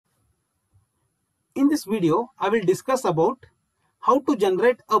this video, I will discuss about how to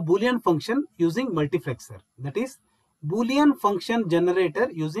generate a Boolean function using multiplexer. That is Boolean function generator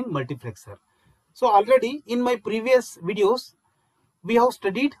using multiplexer. So already in my previous videos, we have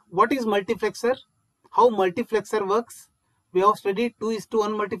studied what is multiplexer, how multiplexer works. We have studied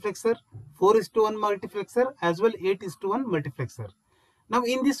 2:1 multiplexer, 4:1 multiplexer as well 8:1 multiplexer. Now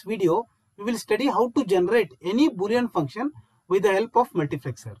in this video, we will study how to generate any Boolean function with the help of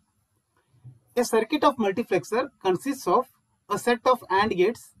multiplexer. A circuit of multiplexer consists of a set of AND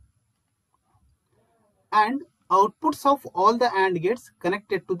gates and outputs of all the AND gates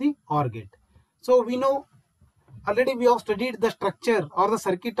connected to the OR gate. So we know already we have studied the structure or the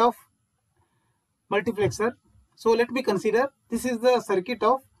circuit of multiplexer. So let me consider this is the circuit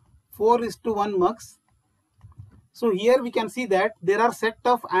of 4:1 MUX. So here we can see that there are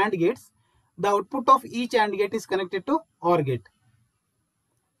set of AND gates. The output of each AND gate is connected to OR gate.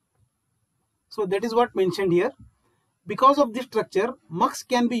 So that is what mentioned here. Because of this structure, MUX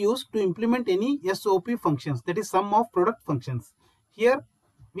can be used to implement any SOP functions, that is sum of product functions. Here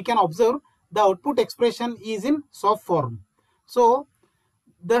we can observe the output expression is in soft form. So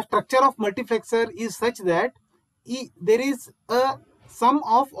the structure of multiplexer is such that there is a sum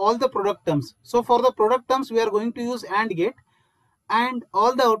of all the product terms. So for the product terms we are going to use AND gate, and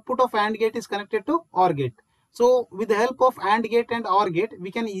all the output of AND gate is connected to OR gate. So with the help of AND gate and OR gate,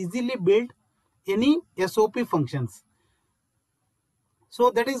 we can easily build any SOP functions. So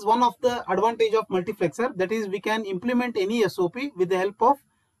that is one of the advantage of multiplexer, that is we can implement any SOP with the help of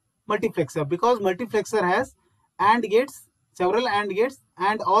multiplexer, because multiplexer has AND gates, several AND gates,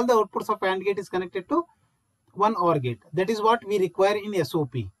 and all the outputs of AND gate is connected to one OR gate. That is what we require in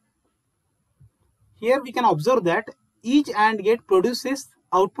SOP. Here we can observe that each AND gate produces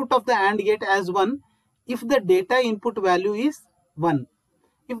output of the AND gate as 1 if the data input value is 1.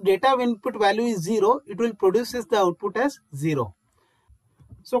 If data input value is 0, it will produce the output as 0.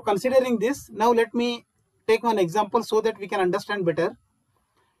 So considering this, now let me take one example so that we can understand better.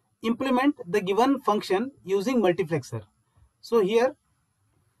 Implement the given function using multiplexer. So here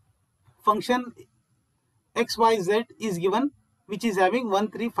function xyz is given, which is having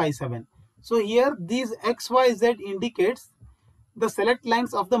 1, 3, 5, 7. So here these xyz indicates the select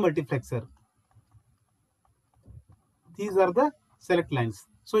lines of the multiplexer. These are the select lines.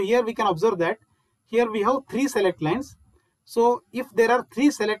 So here we can observe that here we have 3 select lines. So if there are 3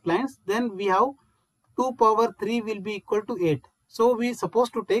 select lines, then we have 2 power 3 will be equal to 8. So we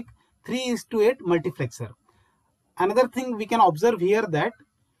supposed to take 3:8 multiplexer. Another thing we can observe here that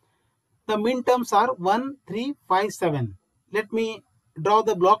the min terms are 1, 3, 5, 7. Let me draw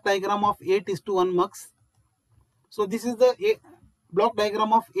the block diagram of 8:1 MUX. So this is the block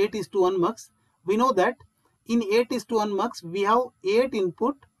diagram of 8:1 MUX. We know that in 8:1 MUX we have 8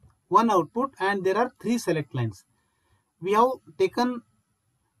 input, 1 output, and there are 3 select lines. We have taken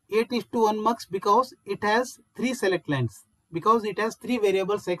 8:1 MUX because it has 3 select lines, because it has 3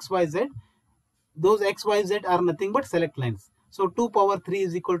 variables xyz. Those xyz are nothing but select lines. So 2 power 3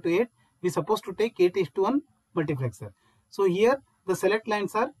 is equal to 8. We are supposed to take 8:1 multiplexer. So here the select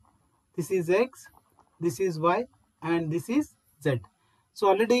lines are, this is x, this is y, and this is z. So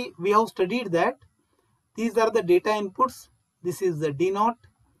already we have studied that these are the data inputs. This is the D0,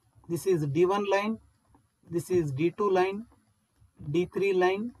 this is D1 line, this is D2 line, D3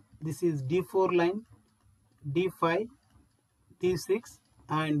 line, this is D4 line, D5, D6,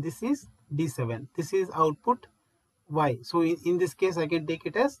 and this is D7. This is output Y. So in this case I can take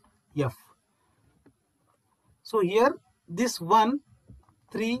it as F. So here this 1,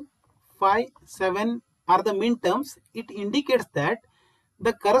 3, 5, 7 are the min terms. It indicates that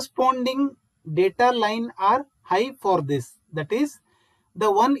the corresponding data line are high for this. That is, the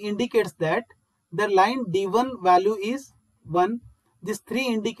 1 indicates that the line D1 value is 1. This 3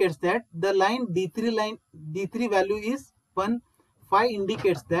 indicates that the line D3 value is 1. 5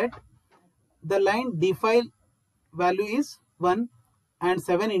 indicates that the line D5 value is 1, and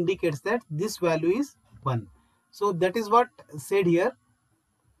 7 indicates that this value is 1. So that is what said here.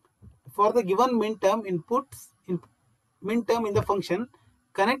 For the given min term inputs, min term in the function,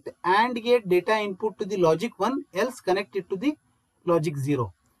 connect AND gate data input to the logic 1, else connect it to the logic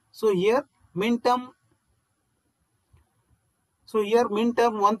 0. So here min term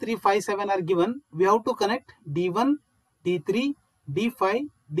 1, 3, 5, 7 are given. We have to connect D1, D3, D5,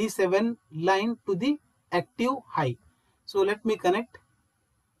 D7 line to the active high. So let me connect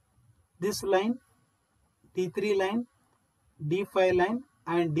this line, D3 line, D5 line,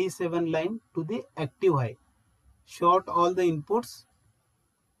 and D7 line to the active high. Short all the inputs,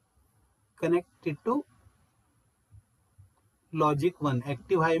 connect it to logic 1.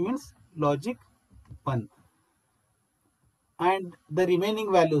 Active high means logic 1. And the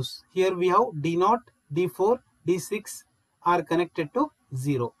remaining values, here we have D0, D4, D6 are connected to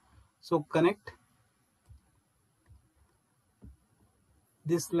 0. So connect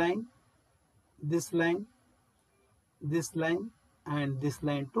this line, this line, this line and this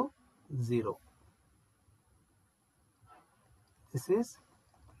line to 0. This is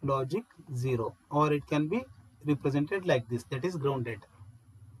logic 0, or it can be represented like this, that is grounded.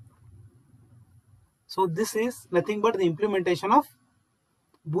 So this is nothing but the implementation of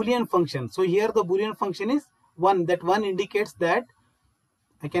Boolean function. So here the Boolean function is 1. That 1 indicates that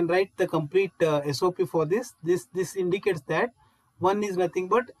I can write the complete SOP for this. This indicates that 1 is nothing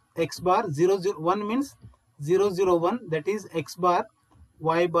but x bar 0, 0, 1 means 0, 0, 1, that is x bar,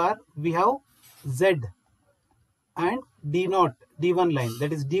 y bar, we have z, and D0, D1 line,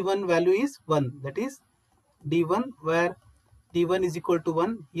 that is D1 value is 1, that is D1, where D1 is equal to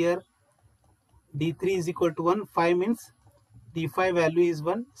 1, here D3 is equal to 1, 5 means D5 value is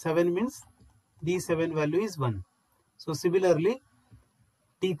 1, 7 means D7 value is 1. So similarly,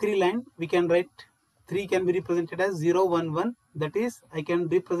 T3 line we can write 3 can be represented as 0, 1, 1, that is I can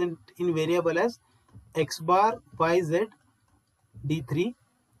represent in variable as x bar yz D3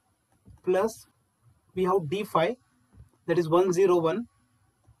 plus we have D5, that is 1, 0, 1,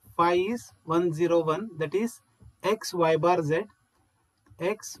 5 is 1, 0, 1, that is x y bar z,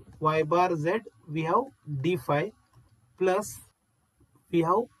 x y bar z, we have D5 plus we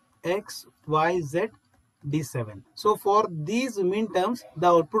have x y z D7. So for these mean terms the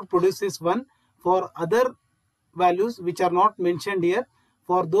output produces 1. For other values which are not mentioned here,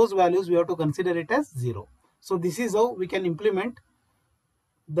 for those values we have to consider it as 0. So this is how we can implement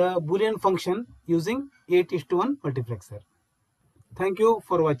the Boolean function using 8:1 multiplexer. Thank you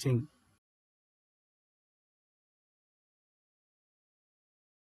for watching.